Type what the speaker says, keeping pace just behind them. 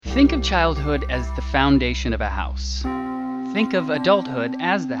Think of childhood as the foundation of a house. Think of adulthood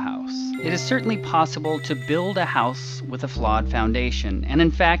as the house. It is certainly possible to build a house with a flawed foundation, and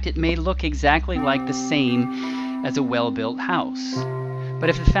in fact it may look exactly like the same as a well-built house. But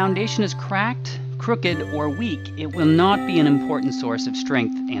if the foundation is cracked, crooked, or weak, it will not be an important source of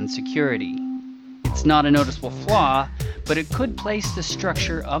strength and security. It's not a noticeable flaw, but it could place the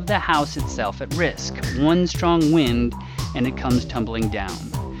structure of the house itself at risk. One strong wind, and it comes tumbling down.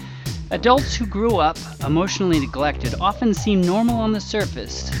 Adults who grew up emotionally neglected often seem normal on the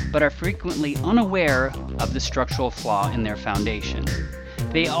surface, but are frequently unaware of the structural flaw in their foundation.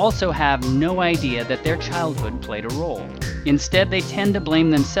 They also have no idea that their childhood played a role. Instead, they tend to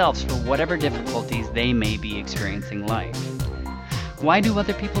blame themselves for whatever difficulties they may be experiencing in life. Why do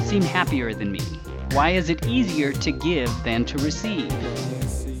other people seem happier than me? Why is it easier to give than to receive?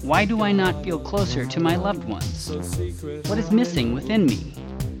 Why do I not feel closer to my loved ones? What is missing within me?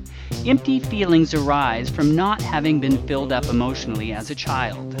 Empty feelings arise from not having been filled up emotionally as a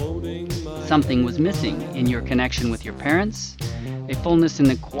child. Something was missing in your connection with your parents, a fullness in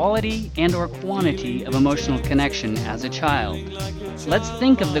the quality and/or quantity of emotional connection as a child. Let's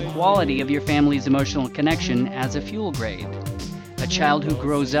think of the quality of your family's emotional connection as a fuel grade. A child who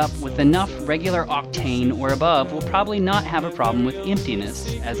grows up with enough regular octane or above will probably not have a problem with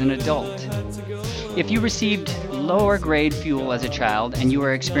emptiness as an adult. If you received lower grade fuel as a child and you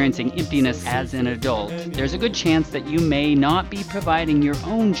are experiencing emptiness as an adult, there's a good chance that you may not be providing your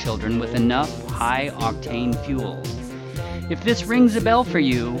own children with enough high octane fuel. If this rings a bell for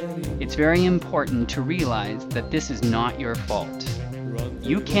you, it's very important to realize that this is not your fault.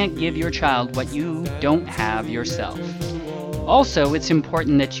 You can't give your child what you don't have yourself. Also, it's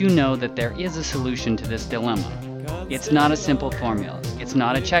important that you know that there is a solution to this dilemma. It's not a simple formula. It's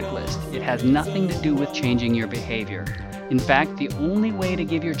not a checklist. It has nothing to do with changing your behavior. In fact, the only way to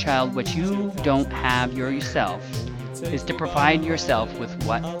give your child what you don't have yourself is to provide yourself with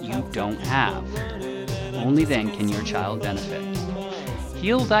what you don't have. Only then can your child benefit.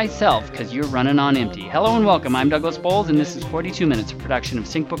 Heal thyself, because you're running on empty. Hello and welcome. I'm Douglas Bowles, and this is 42 Minutes, a production of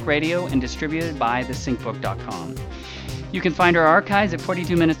SyncBook Radio and distributed by thesyncbook.com. You can find our archives at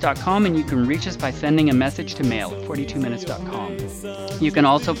 42minutes.com, and you can reach us by sending a message to mail at 42minutes.com. You can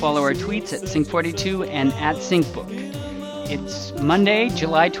also follow our tweets at Sync42 and at SyncBook. It's Monday,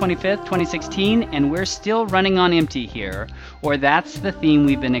 July 25th, 2016, and we're still running on empty here, or that's the theme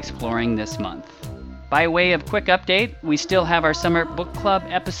we've been exploring this month. By way of quick update, we still have our Summer Book Club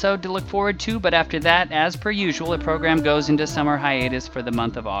episode to look forward to, but after that, as per usual, the program goes into summer hiatus for the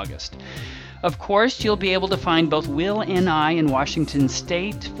month of August. Of course, you'll be able to find both Will and I in Washington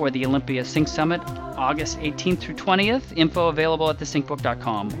State for the Olympia Sync Summit, August 18th through 20th. Info available at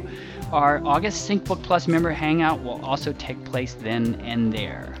thesyncbook.com. Our August SyncBook Plus member hangout will also take place then and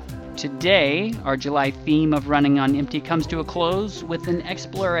there. Today, our July theme of running on empty comes to a close with an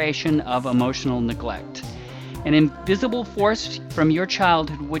exploration of emotional neglect, an invisible force from your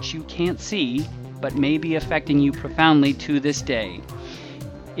childhood which you can't see, but may be affecting you profoundly to this day.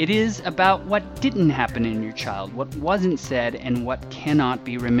 It is about what didn't happen in your child, what wasn't said, and what cannot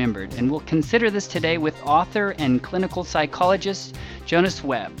be remembered. And we'll consider this today with author and clinical psychologist Jonas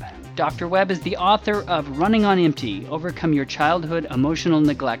Webb. Dr. Webb is the author of Running on Empty, Overcome Your Childhood Emotional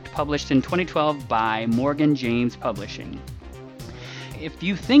Neglect, published in 2012 by Morgan James Publishing. If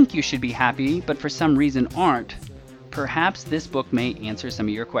you think you should be happy, but for some reason aren't, perhaps this book may answer some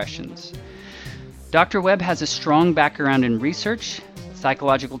of your questions. Dr. Webb has a strong background in research,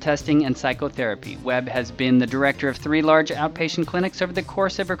 psychological testing, and psychotherapy. Webb has been the director of 3 large outpatient clinics over the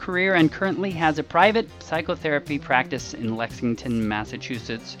course of her career and currently has a private psychotherapy practice in Lexington,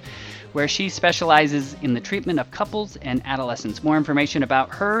 Massachusetts, where she specializes in the treatment of couples and adolescents. More information about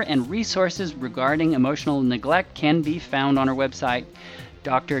her and resources regarding emotional neglect can be found on her website,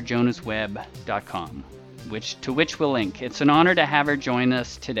 drjonaswebb.com, to which we'll link. It's an honor to have her join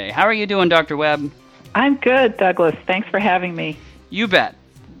us today. How are you doing, Dr. Webb? I'm good, Douglas. Thanks for having me. You bet.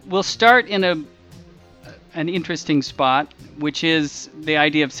 We'll start in an interesting spot, which is the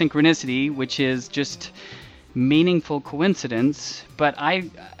idea of synchronicity, which is just meaningful coincidence. But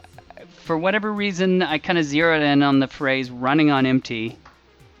for whatever reason, I kind of zeroed in on the phrase running on empty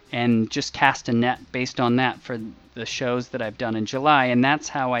and just cast a net based on that for the shows that I've done in July. And that's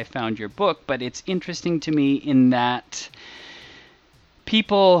how I found your book. But it's interesting to me in that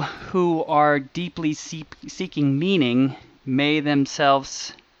people who are deeply seeking meaning may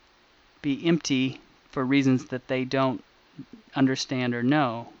themselves be empty for reasons that they don't understand or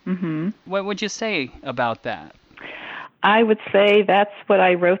know. Mm-hmm. What would you say about that? I would say that's what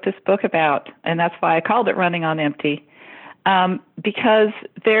I wrote this book about, and that's why I called it Running on Empty. Because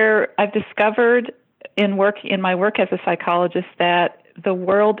I've discovered in my work as a psychologist that the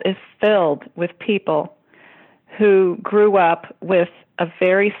world is filled with people who grew up with a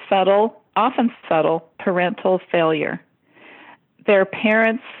very subtle, often subtle, parental failure. Their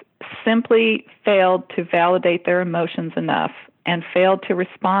parents simply failed to validate their emotions enough and failed to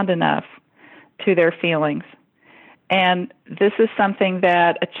respond enough to their feelings. And this is something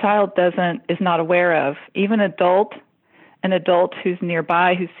that a child is not aware of. Even an adult who's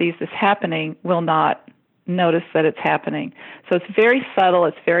nearby who sees this happening will not notice that it's happening. So it's very subtle,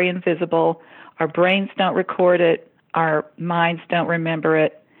 it's very invisible. Our brains don't record it, our minds don't remember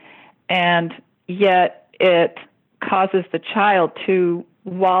it, and yet it causes the child to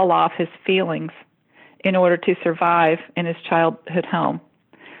wall off his feelings in order to survive in his childhood home.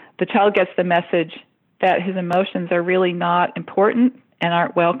 The child gets the message that his emotions are really not important and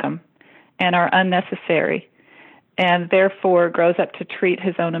aren't welcome and are unnecessary, and therefore grows up to treat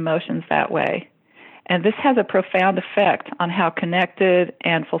his own emotions that way. And this has a profound effect on how connected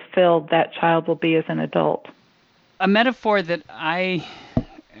and fulfilled that child will be as an adult. A metaphor that I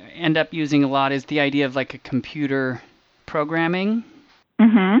end up using a lot is the idea of like a computer programming.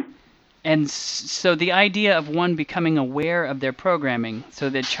 Mm-hmm. And so the idea of one becoming aware of their programming, so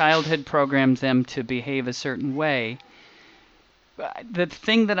that childhood programs them to behave a certain way. The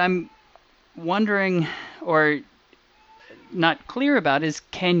thing that I'm wondering or not clear about is,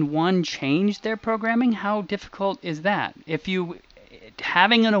 can one change their programming? How difficult is that?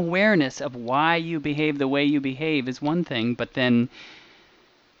 Having an awareness of why you behave the way you behave is one thing, but then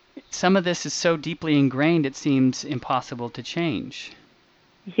some of this is so deeply ingrained it seems impossible to change.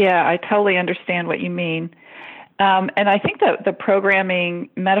 Yeah, I totally understand what you mean. And I think that the programming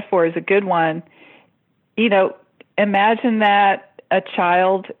metaphor is a good one. Imagine that a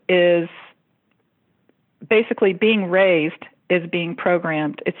child is basically being raised is being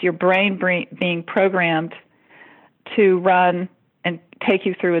programmed. It's your brain being programmed to run and take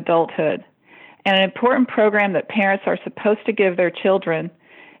you through adulthood. And an important program that parents are supposed to give their children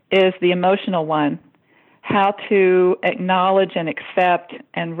is the emotional one. How to acknowledge and accept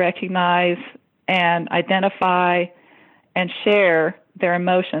and recognize and identify and share their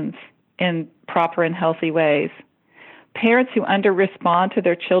emotions in proper and healthy ways. Parents who under-respond to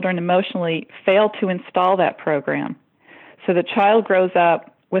their children emotionally fail to install that program. So the child grows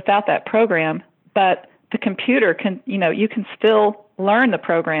up without that program, but the computer you can still learn the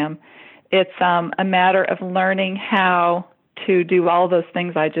program. It's a matter of learning how to do all those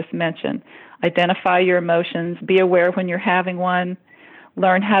things I just mentioned. Identify your emotions, be aware when you're having one,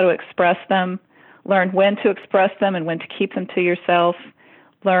 learn how to express them, learn when to express them and when to keep them to yourself,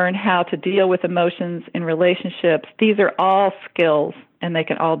 learn how to deal with emotions in relationships. These are all skills, and they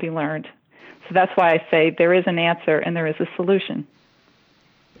can all be learned. So that's why I say there is an answer and there is a solution.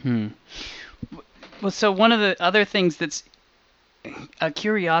 Well, so one of the other things that's a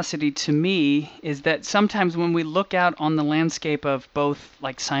curiosity to me is that sometimes when we look out on the landscape of both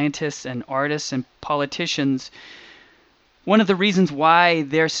like scientists and artists and politicians, one of the reasons why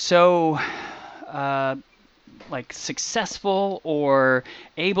they're so successful or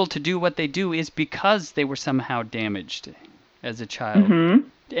able to do what they do is because they were somehow damaged as a child. Mm-hmm.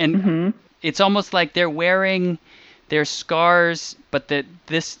 And it's almost like they're wearing their scars, but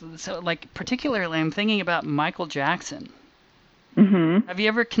particularly I'm thinking about Michael Jackson. Mm-hmm. Have you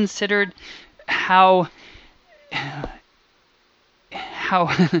ever considered how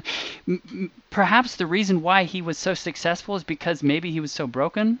perhaps the reason why he was so successful is because maybe he was so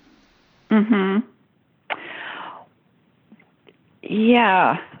broken? Mm-hmm.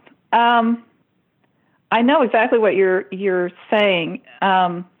 Yeah. I know exactly what you're saying.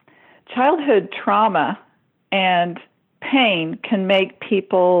 Childhood trauma and pain can make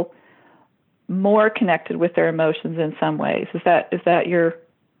people more connected with their emotions in some ways. Is that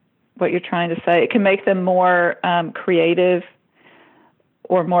what you're trying to say? It can make them more creative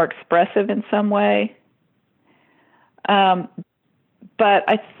or more expressive in some way. But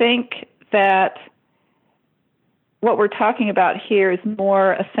I think that what we're talking about here is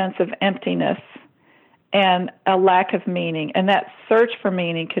more a sense of emptiness and a lack of meaning. And that search for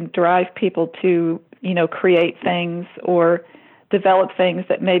meaning can drive people to, create things or develop things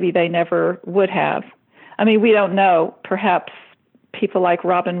that maybe they never would have. I mean, we don't know. Perhaps people like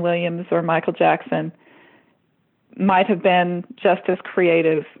Robin Williams or Michael Jackson might have been just as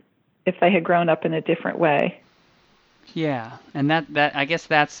creative if they had grown up in a different way. Yeah, and that I guess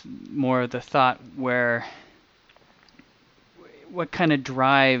that's more the thought where what kind of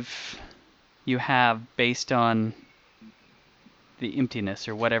drive you have based on the emptiness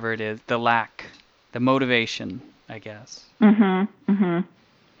or whatever it is, the lack, the motivation. I guess. Mm-hmm. Mm-hmm.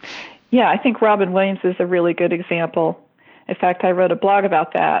 Yeah, I think Robin Williams is a really good example. In fact, I wrote a blog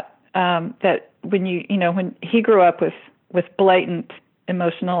about that. That when when he grew up with blatant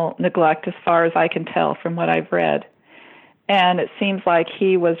emotional neglect, as far as I can tell from what I've read, and it seems like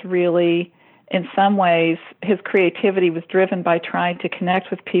he was really, in some ways, his creativity was driven by trying to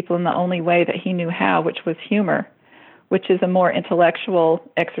connect with people in the only way that he knew how, which was humor, which is a more intellectual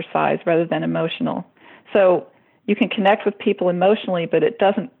exercise rather than emotional. So you can connect with people emotionally, but it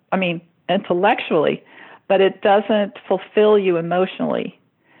doesn't, intellectually, but it doesn't fulfill you emotionally.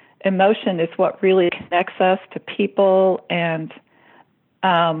 Emotion is what really connects us to people and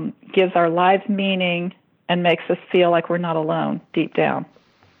gives our lives meaning and makes us feel like we're not alone deep down.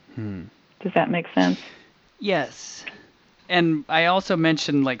 Does that make sense? Yes. And I also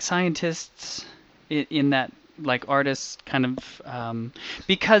mentioned like scientists in that, like artists kind of,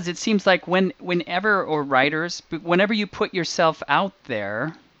 because it seems like whenever, or writers, whenever you put yourself out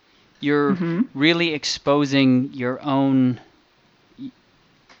there, you're really exposing your own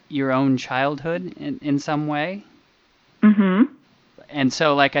childhood in some way. Mm-hmm. And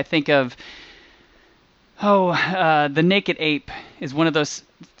so, like, I think of, The Naked Ape is one of those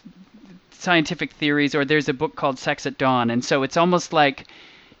scientific theories, or there's a book called Sex at Dawn. And so it's almost like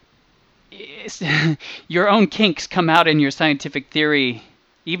your own kinks come out in your scientific theory,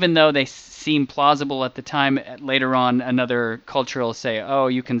 even though they seem plausible at the time. Later on, another culture will say, oh,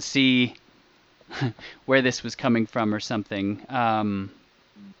 you can see where this was coming from or something.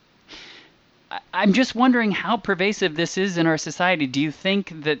 I'm just wondering how pervasive this is in our society. Do you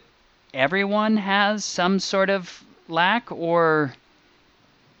think that everyone has some sort of lack, or?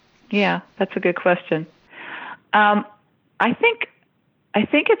 Yeah, that's a good question. I think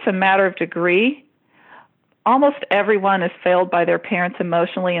it's a matter of degree. Almost everyone is failed by their parents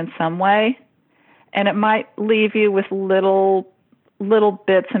emotionally in some way, and it might leave you with little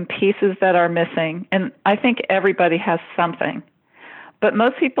bits and pieces that are missing. And I think everybody has something. But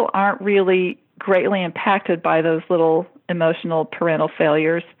most people aren't really greatly impacted by those little emotional parental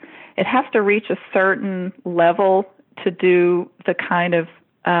failures. It has to reach a certain level to do the kind of,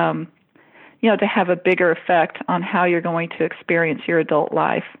 to have a bigger effect on how you're going to experience your adult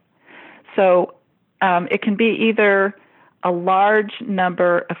life. So it can be either a large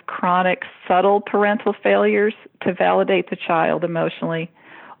number of chronic, subtle parental failures to validate the child emotionally,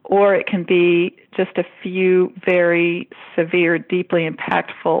 or it can be just a few very severe, deeply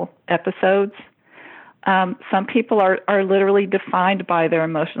impactful episodes. Some people are literally defined by their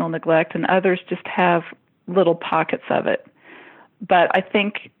emotional neglect, and others just have little pockets of it. But I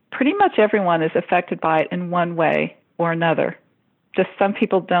think pretty much everyone is affected by it in one way or another. Just some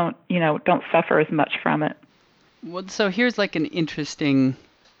people don't suffer as much from it. Well, so here's like an interesting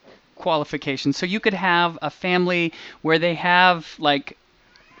qualification. So you could have a family where they have like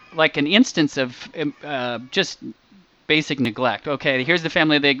an instance of just basic neglect. Okay, here's the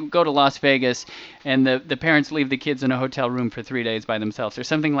family. They go to Las Vegas, and the parents leave the kids in a hotel room for 3 days by themselves, or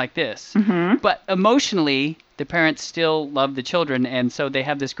something like this. Mm-hmm. But emotionally, the parents still love the children, and so they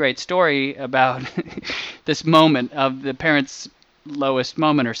have this great story about this moment of the parents' lowest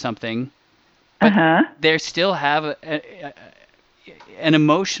moment or something. But they still have an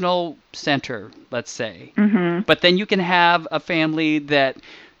emotional center, let's say. Mm-hmm. But then you can have a family that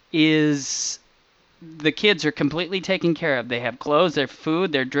is, the kids are completely taken care of. They have clothes, they have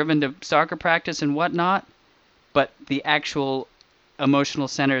food, they're driven to soccer practice and whatnot, but the actual emotional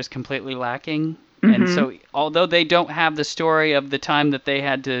center is completely lacking. Mm-hmm. And so although they don't have the story of the time that they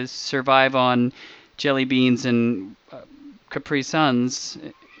had to survive on jelly beans and Capri Suns,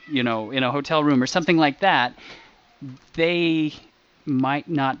 in a hotel room or something like that, they might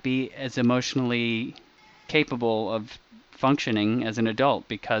not be as emotionally capable of functioning as an adult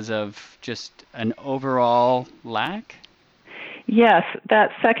because of just an overall lack? Yes,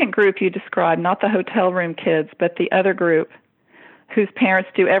 that second group you described, not the hotel room kids, but the other group whose parents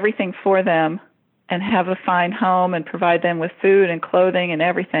do everything for them and have a fine home and provide them with food and clothing and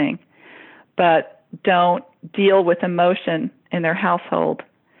everything, but don't deal with emotion in their household.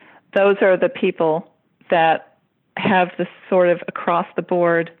 Those are the people that have this sort of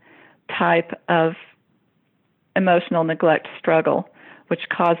across-the-board type of emotional neglect struggle, which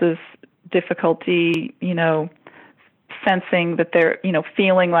causes difficulty, sensing that they're,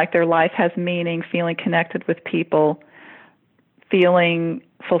 feeling like their life has meaning, feeling connected with people, feeling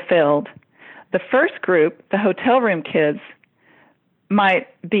fulfilled. The first group, the hotel room kids, might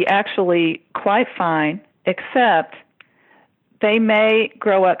be actually quite fine, except they may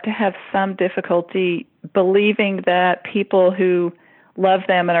grow up to have some difficulty believing that people who love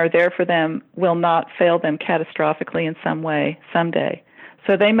them and are there for them will not fail them catastrophically in some way someday.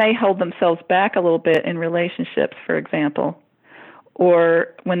 So they may hold themselves back a little bit in relationships, for example,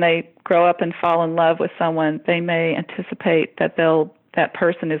 or when they grow up and fall in love with someone, they may anticipate that that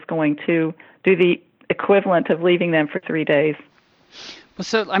person is going to do the equivalent of leaving them for 3 days. Well,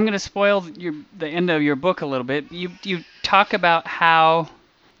 so I'm going to spoil the end of your book a little bit. You talk about how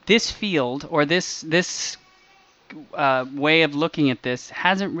this field or this way of looking at this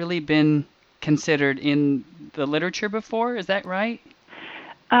hasn't really been considered in the literature before. Is that right?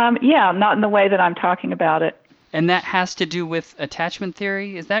 Yeah, not in the way that I'm talking about it. And that has to do with attachment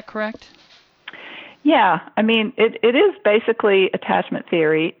theory. Is that correct? Yeah, I mean, it is basically attachment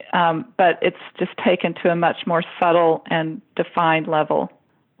theory, but it's just taken to a much more subtle and defined level,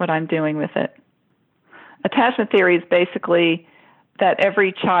 what I'm doing with it. Attachment theory is basically that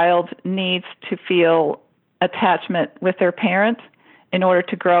every child needs to feel attachment with their parent in order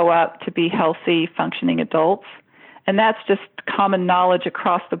to grow up to be healthy, functioning adults. And that's just common knowledge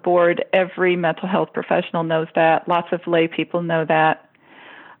across the board. Every mental health professional knows that. Lots of lay people know that.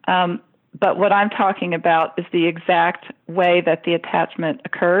 But what I'm talking about is the exact way that the attachment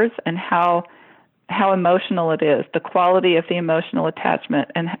occurs and how emotional it is, the quality of the emotional attachment,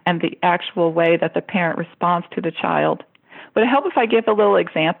 and the actual way that the parent responds to the child. Would it help if I give a little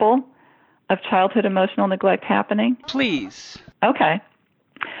example of childhood emotional neglect happening? Please. Okay.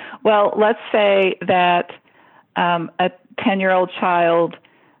 Well, let's say that a 10-year-old child,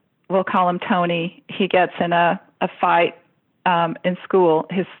 we'll call him Tony, he gets in a fight in school.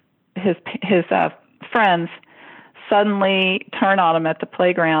 His friends suddenly turn on him at the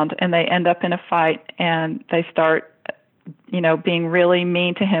playground, and they end up in a fight, and they start, being really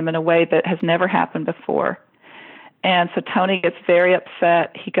mean to him in a way that has never happened before. And so Tony gets very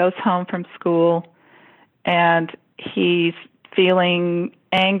upset. He goes home from school, and he's feeling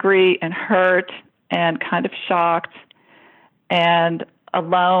angry and hurt and kind of shocked and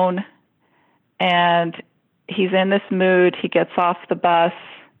alone. And he's in this mood. He gets off the bus,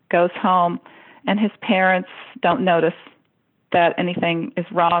 goes home, and his parents don't notice that anything is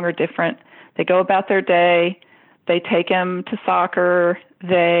wrong or different. They go about their day. They take him to soccer.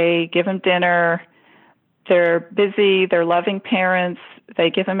 They give him dinner. They're busy. They're loving parents. They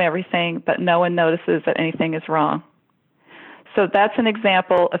give him everything, but no one notices that anything is wrong. So that's an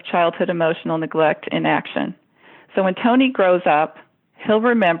example of childhood emotional neglect in action. So when Tony grows up, he'll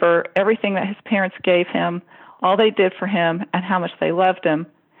remember everything that his parents gave him, all they did for him, and how much they loved him.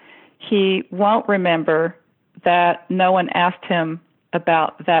 He won't remember that no one asked him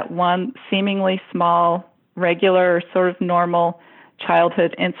about that one seemingly small, regular, sort of normal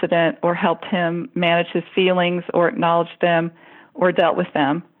childhood incident, or helped him manage his feelings or acknowledge them or dealt with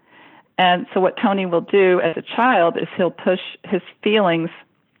them. And so what Tony will do as a child is he'll push his feelings,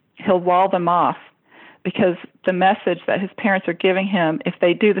 he'll wall them off, because the message that his parents are giving him, if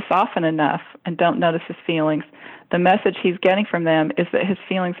they do this often enough and don't notice his feelings, the message he's getting from them is that his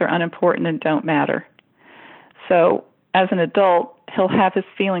feelings are unimportant and don't matter. So as an adult, he'll have his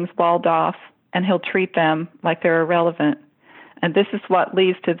feelings walled off, and he'll treat them like they're irrelevant. And this is what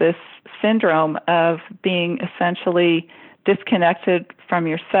leads to this syndrome of being essentially disconnected from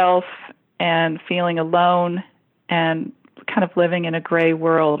yourself and feeling alone and kind of living in a gray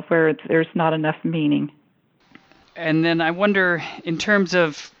world where there's not enough meaning. And then I wonder, in terms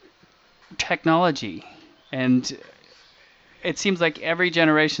of technology, and it seems like every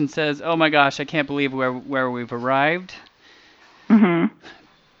generation says, oh my gosh, I can't believe where we've arrived. Mm-hmm.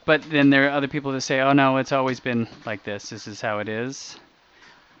 But then there are other people that say, oh no, it's always been like this. This is how it is.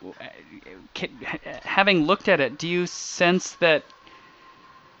 Having looked at it, do you sense that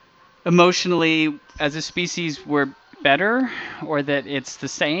emotionally, as a species, we're better, or that it's the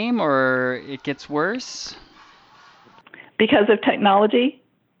same, or it gets worse? Because of technology?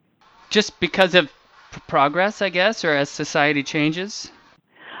 Just because of progress, I guess, or as society changes?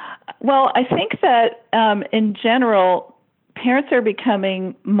 Well, I think that in general, parents are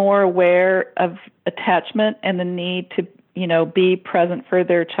becoming more aware of attachment and the need to, be present for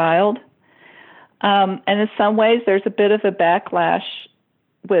their child. And in some ways, there's a bit of a backlash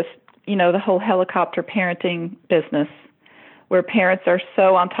with, the whole helicopter parenting business, where parents are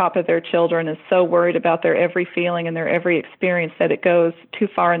so on top of their children and so worried about their every feeling and their every experience that it goes too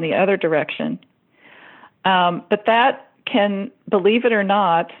far in the other direction. But that can, believe it or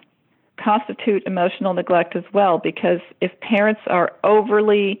not, constitute emotional neglect as well, because if parents are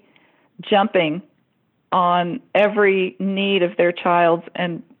overly jumping on every need of their child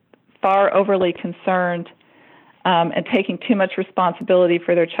and far overly concerned and taking too much responsibility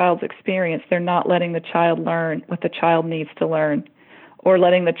for their child's experience, they're not letting the child learn what the child needs to learn. or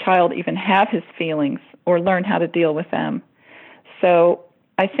letting the child even have his feelings or learn how to deal with them. So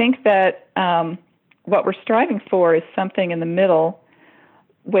I think that what we're striving for is something in the middle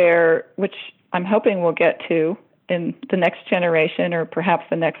which I'm hoping we'll get to in the next generation or perhaps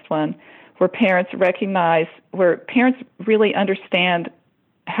the next one, where parents really understand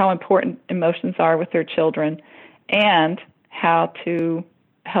how important emotions are with their children and how to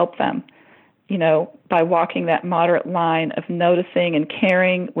help them, by walking that moderate line of noticing and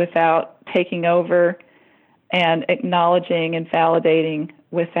caring without taking over and acknowledging and validating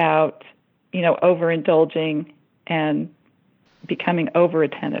without, overindulging and becoming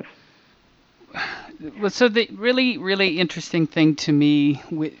over-attentive. Well, so the really, really interesting thing to me,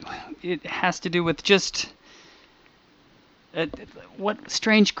 it has to do with just what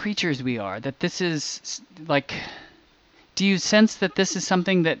strange creatures we are. That this is like, do you sense that this is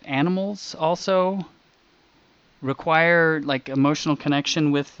something that animals also require, like emotional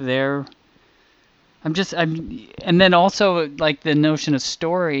connection with their? And then also like the notion of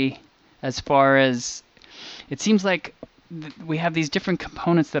story, as far as it seems like we have these different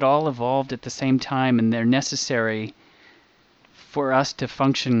components that all evolved at the same time, and they're necessary for us to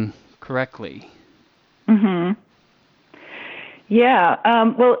function correctly. Mm-hmm. Yeah.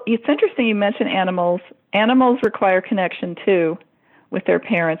 Well, it's interesting you mention animals. Animals require connection, too, with their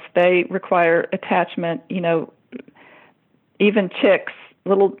parents. They require attachment. Even chicks,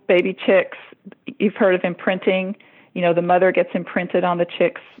 little baby chicks, you've heard of imprinting. The mother gets imprinted on the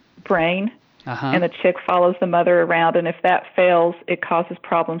chick's brain. Uh-huh. And the chick follows the mother around, and if that fails, it causes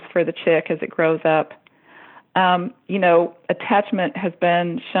problems for the chick as it grows up. Attachment has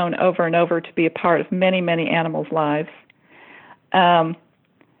been shown over and over to be a part of many, many animals' lives. But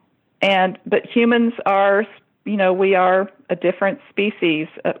humans are, we are a different species.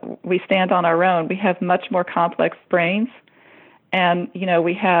 We stand on our own. We have much more complex brains, and,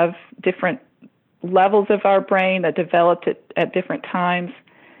 we have different levels of our brain that developed at different times.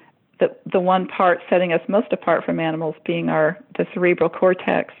 The one part setting us most apart from animals being the cerebral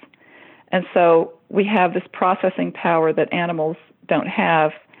cortex. And so we have this processing power that animals don't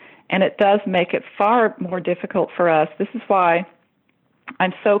have, and it does make it far more difficult for us. This is why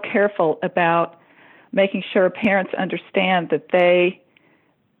I'm so careful about making sure parents understand that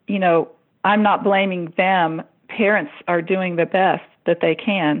I'm not blaming them. Parents are doing the best that they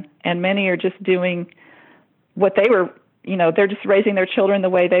can, and many are just doing what they were. They're just raising their children the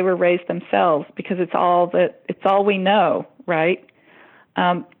way they were raised themselves, because it's all we know, right?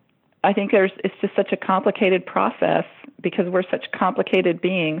 I think it's just such a complicated process because we're such complicated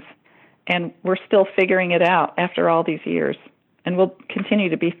beings, and we're still figuring it out after all these years, and we'll continue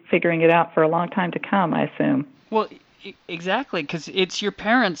to be figuring it out for a long time to come, I assume. Well, exactly, because it's your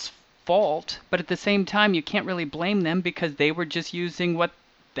parents' fault, but at the same time, you can't really blame them because they were just using what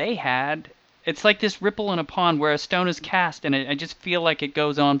they had. It's like this ripple in a pond where a stone is cast, and I just feel like it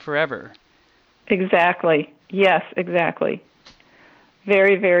goes on forever. Exactly. Yes, exactly.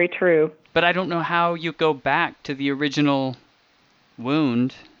 Very, very true. But I don't know how you go back to the original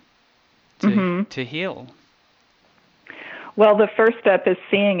wound to heal. Well, the first step is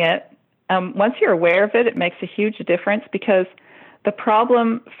seeing it. Once you're aware of it, it makes a huge difference, because the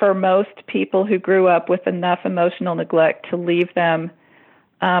problem for most people who grew up with enough emotional neglect to leave them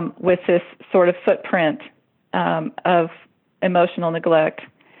with this sort of footprint of emotional neglect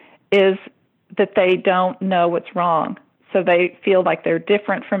is that they don't know what's wrong. So they feel like they're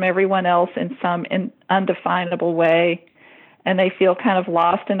different from everyone else in some undefinable way, and they feel kind of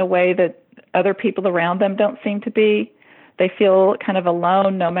lost in a way that other people around them don't seem to be. They feel kind of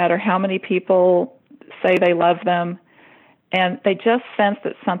alone no matter how many people say they love them, and they just sense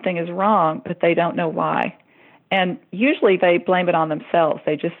that something is wrong, but they don't know why. And usually they blame it on themselves.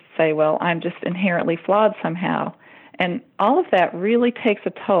 They just say, well, I'm just inherently flawed somehow. And all of that really takes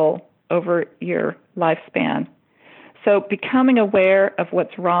a toll over your lifespan. So becoming aware of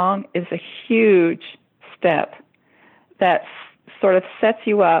what's wrong is a huge step that sort of sets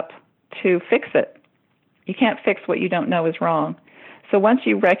you up to fix it. You can't fix what you don't know is wrong. So once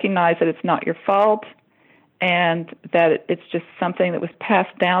you recognize that it's not your fault and that it's just something that was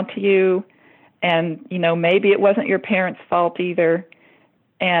passed down to you, and, maybe it wasn't your parents' fault either,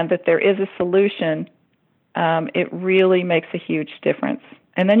 and that there is a solution, it really makes a huge difference.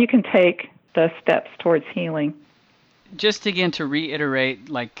 And then you can take the steps towards healing. Just again to reiterate,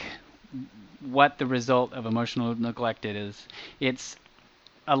 what the result of emotional neglect is. It's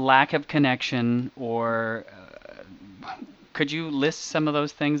a lack of connection, or could you list some of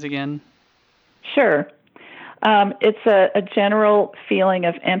those things again? Sure. It's a general feeling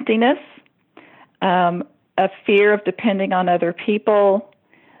of emptiness, a fear of depending on other people,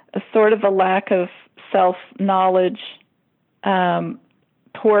 a sort of a lack of self-knowledge,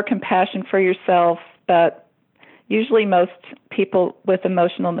 poor compassion for yourself, but usually most people with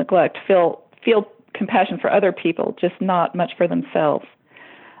emotional neglect feel compassion for other people, just not much for themselves.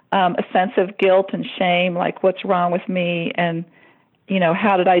 A sense of guilt and shame, like what's wrong with me, and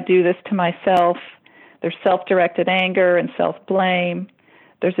how did I do this to myself? There's self-directed anger and self-blame.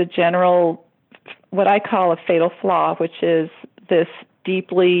 There's a general, what I call a fatal flaw, which is this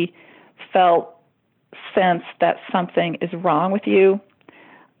deeply felt sense that something is wrong with you.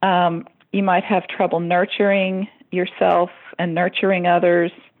 You might have trouble nurturing yourself and nurturing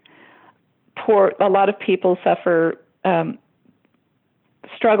others. A lot of people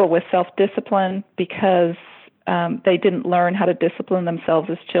struggle with self-discipline because they didn't learn how to discipline themselves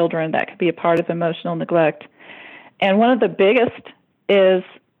as children. That could be a part of emotional neglect. And one of the biggest is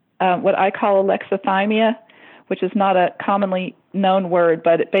what I call alexithymia, which is not a commonly known word,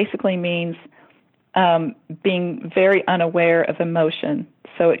 but it basically means being very unaware of emotion.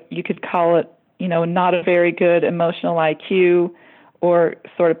 So you could call it, not a very good emotional IQ or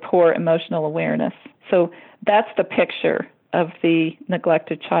sort of poor emotional awareness. So that's the picture of the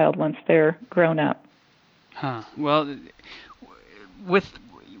neglected child once they're grown up. Huh. Well, with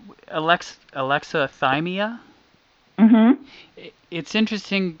alexithymia, it's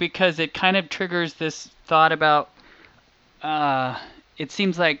interesting because it kind of triggers this thought about, it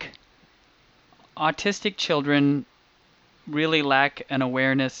seems like autistic children really lack an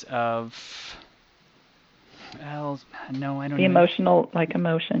awareness of, well, no, I don't know. The emotional, like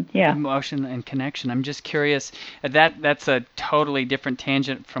emotion, yeah. Emotion and connection. I'm just curious. That's a totally different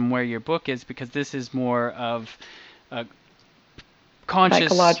tangent from where your book is, because this is more of conscious,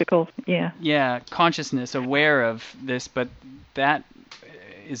 psychological, yeah. Yeah, consciousness, aware of this, but that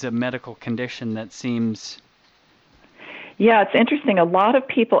is a medical condition that seems. Yeah, it's interesting. A lot of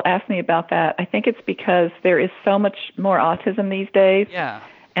people ask me about that. I think it's because there is so much more autism these days. Yeah.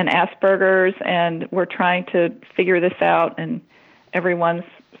 And Asperger's, and we're trying to figure this out, and everyone's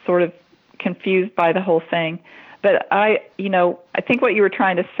sort of confused by the whole thing. But I think what you were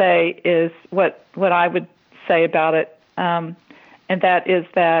trying to say is what I would say about it, and that is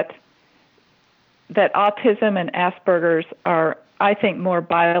that autism and Asperger's are, I think, more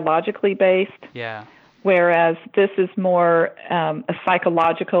biologically based. Yeah. Whereas this is more a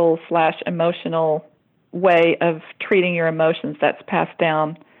psychological / emotional way of treating your emotions that's passed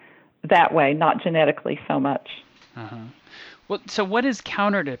down that way, not genetically so much. Uh-huh. Well, so what is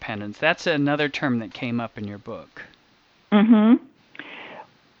counterdependence? That's another term that came up in your book. Mm-hmm.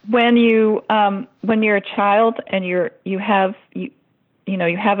 When you're a child and you have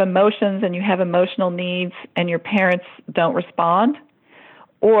emotions and you have emotional needs and your parents don't respond,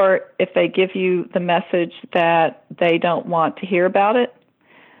 or if they give you the message that they don't want to hear about it,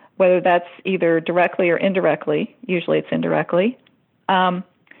 whether that's either directly or indirectly, usually it's indirectly,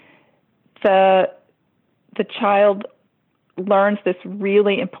 the child learns this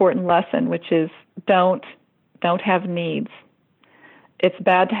really important lesson, which is don't have needs. It's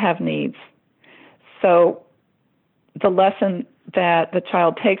bad to have needs. So the lesson that the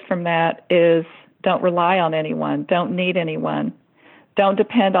child takes from that is don't rely on anyone, don't need anyone, don't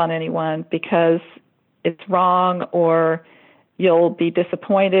depend on anyone because it's wrong, or you'll be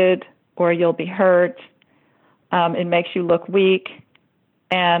disappointed, or you'll be hurt. It makes you look weak.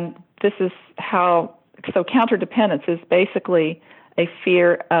 And this is so counterdependence is basically a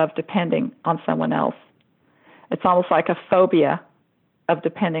fear of depending on someone else. It's almost like a phobia of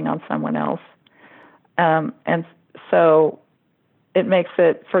depending on someone else. And so it makes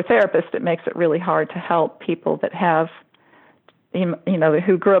it, for therapists, it makes it really hard to help people that have,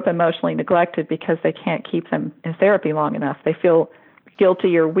 who grew up emotionally neglected because they can't keep them in therapy long enough. They feel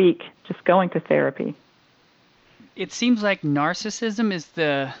guilty or weak just going to therapy. It seems like narcissism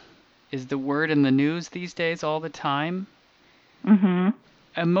is the word in the news these days all the time. Mm-hmm.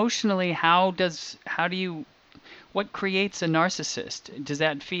 Emotionally, what creates a narcissist? Does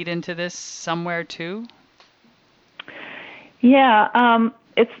that feed into this somewhere too? Yeah,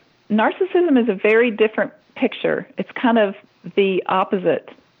 narcissism is a very different picture. It's kind of the opposite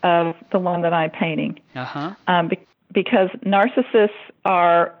of the one that I'm painting. Uh-huh. Because narcissists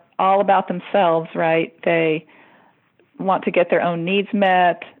are all about themselves, right? They want to get their own needs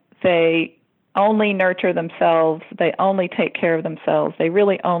met. They only nurture themselves. They only take care of themselves. They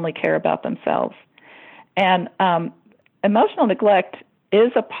really only care about themselves. And emotional neglect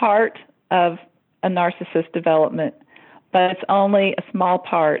is a part of a narcissist development, but it's only a small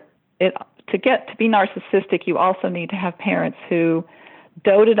part. To be narcissistic, you also need to have parents who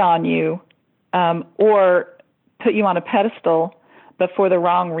doted on you or put you on a pedestal, but for the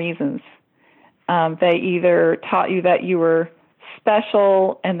wrong reasons. They either taught you that you were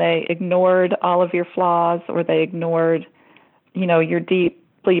special and they ignored all of your flaws, or they ignored, your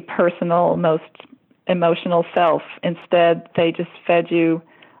deeply personal, most emotional self. Instead, they just fed you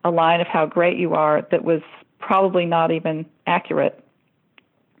a line of how great you are that was probably not even accurate.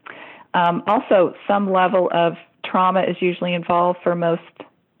 Also, some level of trauma is usually involved for most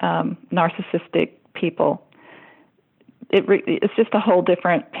narcissistic people. It's just a whole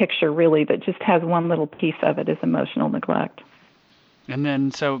different picture, really, that just has one little piece of it is emotional neglect. And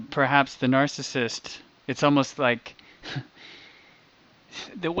then, so perhaps the narcissist, it's almost like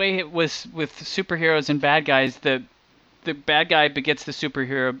the way it was with superheroes and bad guys, the bad guy begets the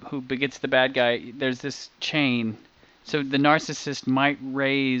superhero who begets the bad guy. There's this chain. So the narcissist might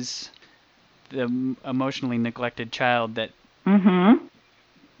raise the emotionally neglected child that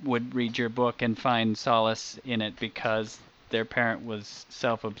would read your book and find solace in it because their parent was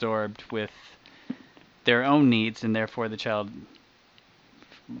self-absorbed with their own needs, and therefore the child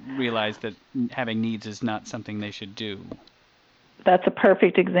realized that having needs is not something they should do. That's a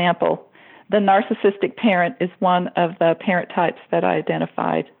perfect example. The narcissistic parent is one of the parent types that I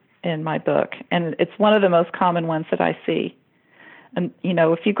identified in my book, and it's one of the most common ones that I see. And,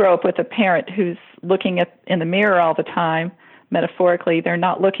 if you grow up with a parent who's looking in the mirror all the time, metaphorically, they're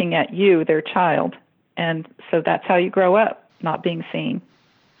not looking at you, their child. And so that's how you grow up, not being seen.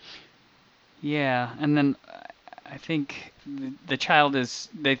 Yeah, and then I think the child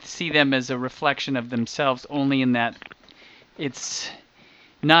they see them as a reflection of themselves, only in that it's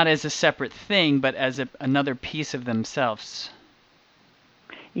not as a separate thing, but as another piece of themselves.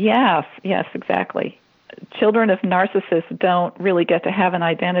 Yes, exactly. Children of narcissists don't really get to have an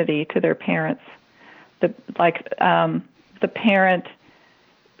identity to their parents. The parent,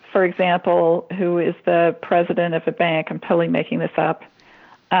 for example, who is the president of a bank, I'm totally making this up,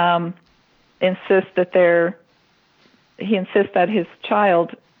 insists that his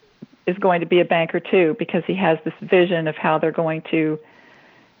child is going to be a banker too, because he has this vision of how they're going to,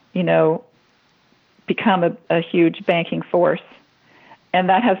 become a huge banking force. And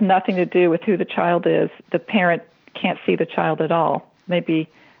that has nothing to do with who the child is. The parent can't see the child at all. Maybe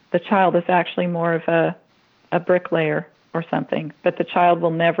the child is actually more of a bricklayer or something, but the child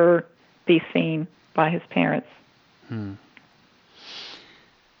will never be seen by his parents.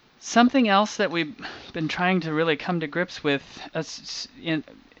 Something else that we've been trying to really come to grips with in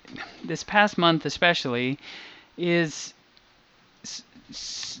this past month especially is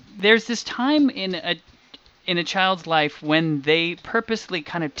there's this time in a child's life when they purposely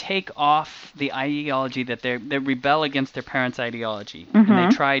kind of take off the ideology that they rebel against their parents' ideology, and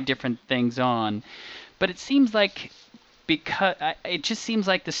they try different things on. But it seems like it just seems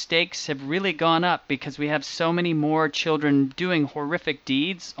like the stakes have really gone up because we have so many more children doing horrific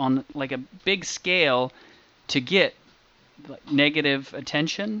deeds on like a big scale to get negative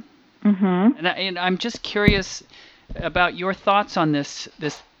attention. And I'm just curious about your thoughts on this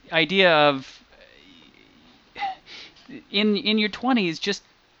idea of in your 20s just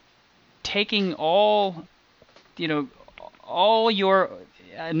taking all your,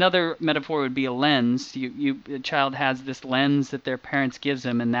 another metaphor would be a lens. A child has this lens that their parents gives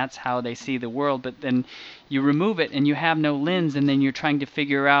them, and that's how they see the world. But then you remove it, and you have no lens, and then you're trying to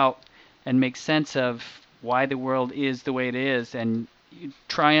figure out and make sense of why the world is the way it is, and you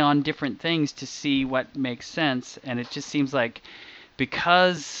try on different things to see what makes sense. And it just seems like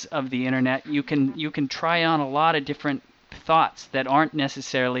because of the internet, you can try on a lot of different thoughts that aren't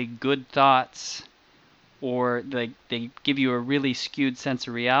necessarily good thoughts, or they give you a really skewed sense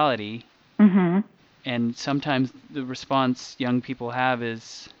of reality. And sometimes the response young people have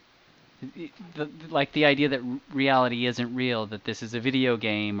is the idea that reality isn't real, that this is a video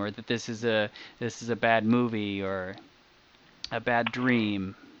game, or that this is a bad movie or a bad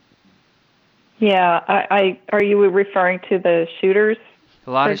dream. Yeah, are you referring to the shooters?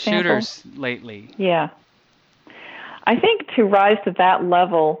 A lot of shooters lately. Yeah. I think to rise to that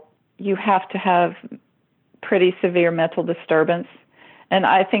level, you have to have pretty severe mental disturbance. And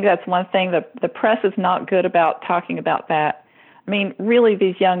I think that's one thing that the press is not good about talking about that. I mean, really,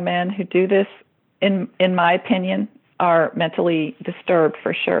 these young men who do this, in my opinion, are mentally disturbed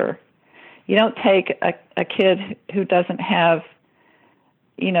for sure. You don't take a kid who doesn't have,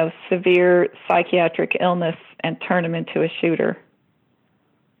 severe psychiatric illness and turn him into a shooter.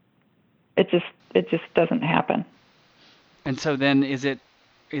 It just doesn't happen. And so then is it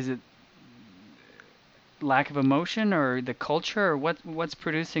lack of emotion, or the culture, or what's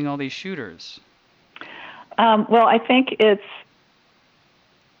producing all these shooters? Well, I think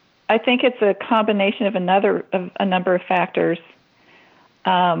I think it's a combination of a number of factors,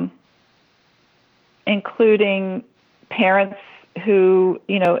 including parents who,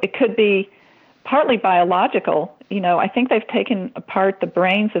 it could be partly biological. I think they've taken apart the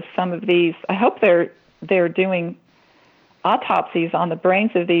brains of some of these. I hope they're doing autopsies on the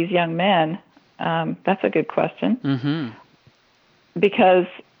brains of these young men. That's a good question. Mm-hmm. Because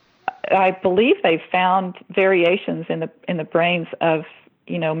I believe they've found variations in the brains of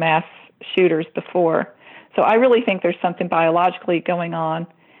mass shooters before. So I really think there's something biologically going on.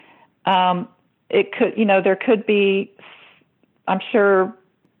 It could, there could be. I'm sure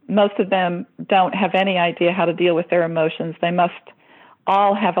most of them don't have any idea how to deal with their emotions. They must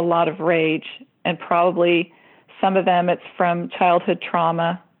all have a lot of rage, and probably some of them it's from childhood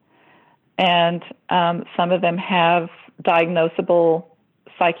trauma, and some of them have diagnosable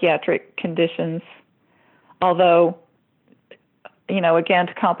psychiatric conditions. Although, again,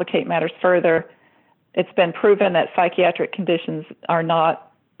 to complicate matters further, it's been proven that psychiatric conditions are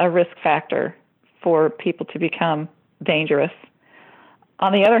not a risk factor for people to become dangerous.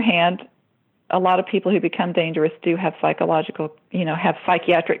 On the other hand, a lot of people who become dangerous do have have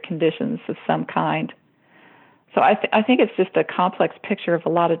psychiatric conditions of some kind. So I think it's just a complex picture of a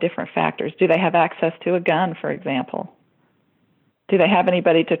lot of different factors. Do they have access to a gun, for example? Do they have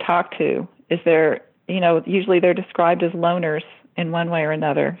anybody to talk to? Is there, usually they're described as loners in one way or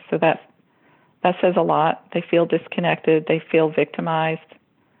another. So that says a lot. They feel disconnected. They feel victimized.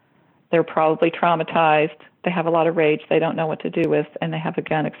 They're probably traumatized. They have a lot of rage they don't know what to do with, and they have a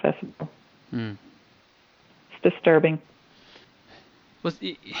gun accessible. Mm. It's disturbing. Well,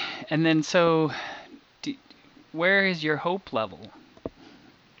 and then where is your hope level?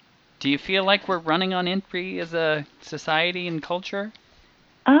 Do you feel like we're running on empty as a society and culture?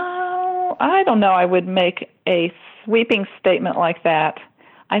 Oh, I don't know. I would make a sweeping statement like that.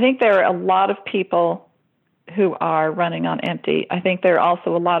 I think there are a lot of people who are running on empty. I think there are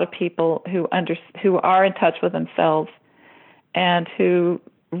also a lot of people who are in touch with themselves and who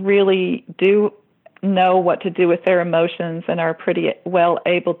really do know what to do with their emotions and are pretty well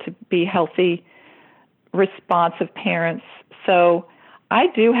able to be healthy, responsive parents. So I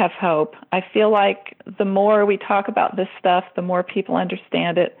do have hope. I feel like the more we talk about this stuff, the more people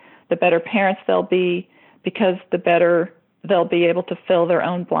understand it, the better parents they'll be, because the better they'll be able to fill their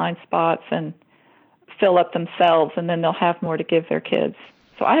own blind spots and fill up themselves, and then they'll have more to give their kids.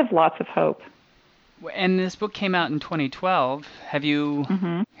 So I have lots of hope. And this book came out in 2012. Have you,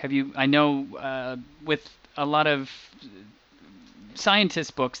 I know with a lot of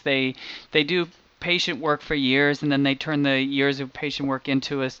scientist books, they do patient work for years, and then they turn the years of patient work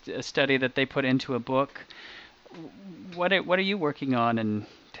into a study that they put into a book. What are you working on, and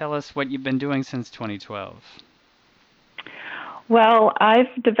tell us what you've been doing since 2012. Well,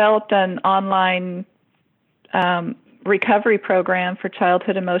 I've developed an online recovery program for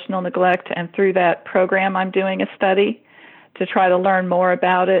childhood emotional neglect, and through that program I'm doing a study to try to learn more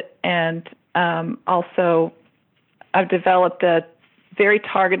about it, and also I've developed a very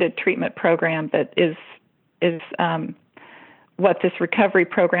targeted treatment program that is what this recovery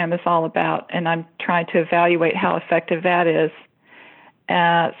program is all about, and I'm trying to evaluate how effective that is.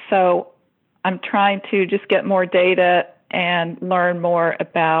 So I'm trying to just get more data and learn more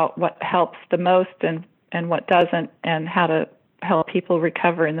about what helps the most and what doesn't, and how to help people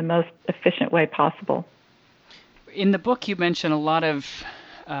recover in the most efficient way possible. In the book, you mention a lot of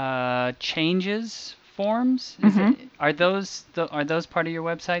changes forms. Are those part of your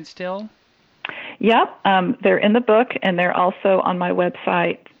website still? Yep, they're in the book, and they're also on my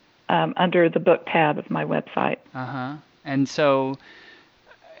website under the book tab of my website. And so,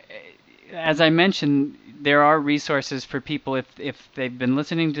 as I mentioned, there are resources for people if they've been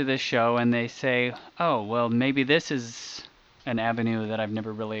listening to this show and they say, oh, well, maybe this is an avenue that I've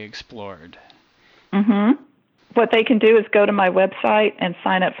never really explored. What they can do is go to my website and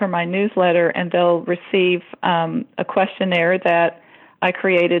sign up for my newsletter, and they'll receive a questionnaire that I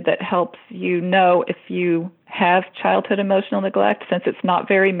created that helps you know if you have childhood emotional neglect, since it's not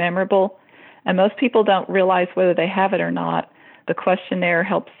very memorable, and most people don't realize whether they have it or not. The questionnaire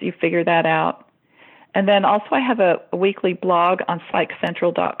helps you figure that out. And then also I have a weekly blog on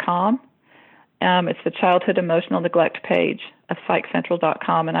PsychCentral.com. It's the childhood emotional neglect page of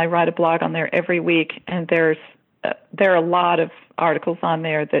PsychCentral.com, and I write a blog on there every week, and there are a lot of articles on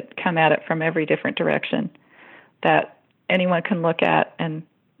there that come at it from every different direction that anyone can look at and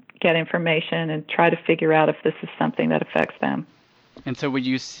get information and try to figure out if this is something that affects them. And so would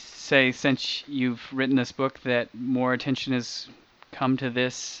you say, since you've written this book, that more attention has come to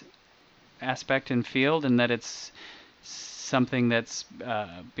this aspect and field, and that it's something that's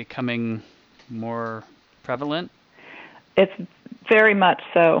becoming more prevalent? It's very much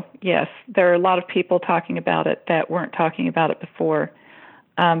so, yes. There are a lot of people talking about it that weren't talking about it before.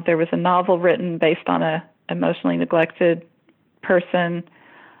 There was a novel written based on a emotionally neglected person.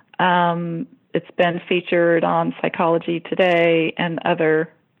 It's been featured on Psychology Today, and other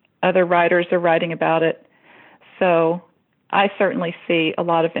writers are writing about it. So I certainly see a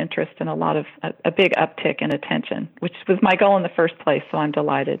lot of interest and a big uptick in attention, which was my goal in the first place, so I'm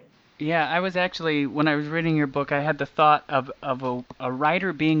delighted. Yeah, I was actually, when I was reading your book, I had the thought of a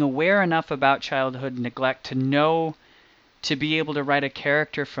writer being aware enough about childhood neglect to be able to write a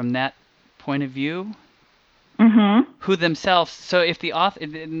character from that point of view. Mm-hmm. Who themselves, so if the author,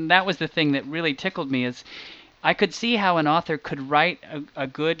 and that was the thing that really tickled me, is I could see how an author could write a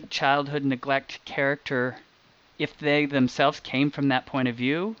good childhood neglect character if they themselves came from that point of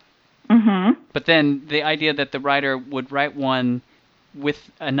view. Mm-hmm. But then the idea that the writer would write one with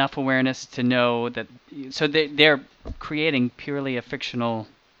enough awareness to know that, so they're creating purely a fictional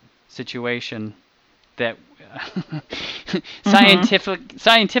situation that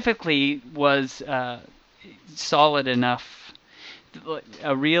scientifically was solid enough,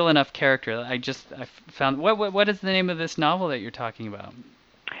 a real enough character. I found, what is the name of this novel that you're talking about?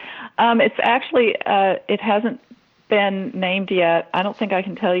 It's actually, it hasn't been named yet. I don't think I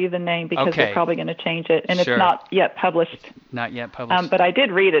can tell you the name because they're probably going to change it, and Sure. It's not yet published. Not yet published. But I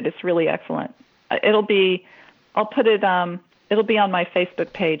did read it. It's really excellent. I'll put it, it'll be on my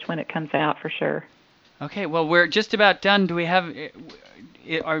Facebook page when it comes out for sure. Okay, well, we're just about done. Do we have,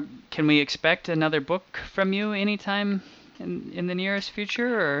 can we expect another book from you anytime in the nearest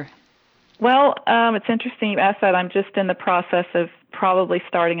future, or? Well, it's interesting you asked that. I'm just in the process of probably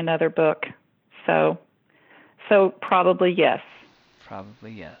starting another book. So probably yes.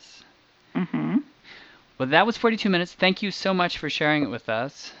 Probably yes. Mm-hmm. Well, that was 42 minutes. Thank you so much for sharing it with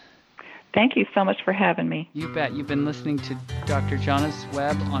us. Thank you so much for having me. You bet. You've been listening to Dr. Jonas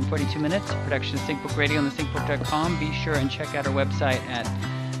Webb on 42 Minutes, a production of SyncBook Radio on thesyncbook.com. Be sure and check out our website at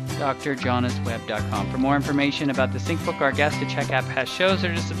drjonaswebb.com. For more information about the SyncBook, our guests, to check out past shows,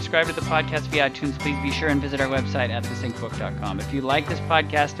 or to subscribe to the podcast via iTunes, please be sure and visit our website at thesyncbook.com. If you like this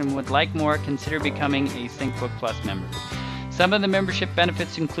podcast and would like more, consider becoming a SyncBook Plus member. Some of the membership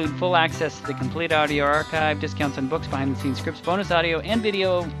benefits include full access to the complete audio archive, discounts on books, behind-the-scenes scripts, bonus audio and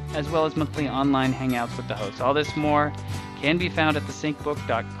video, as well as monthly online hangouts with the hosts. All this more can be found at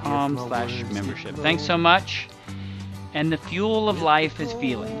thesyncbook.com/membership. Thanks so much. And the fuel of life is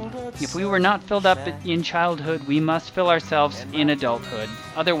feeling. If we were not filled up in childhood, we must fill ourselves in adulthood.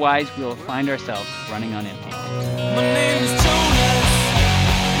 Otherwise, we will find ourselves running on empty. My name is Jonas.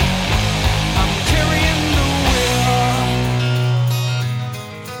 I'm carrying the wheel.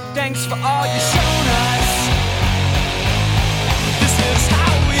 Thanks for all you've shown us. This is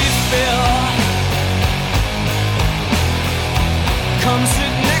how we feel. Come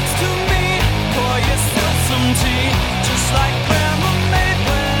sit next to me, pour yourself some tea. Just like Grandma made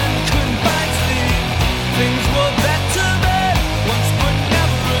when couldn't find sleep. Things were better then, once but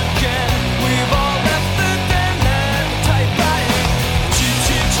never again. We've all left the den and typewriting.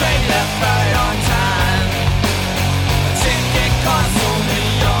 Choo-choo train left right on time. A ticket costs only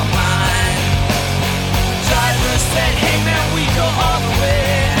your mind. The driver said, hey man, we go all the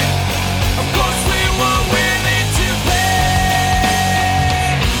way. Of course we were willing to pay.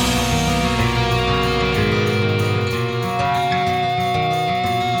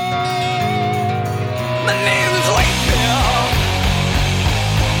 My name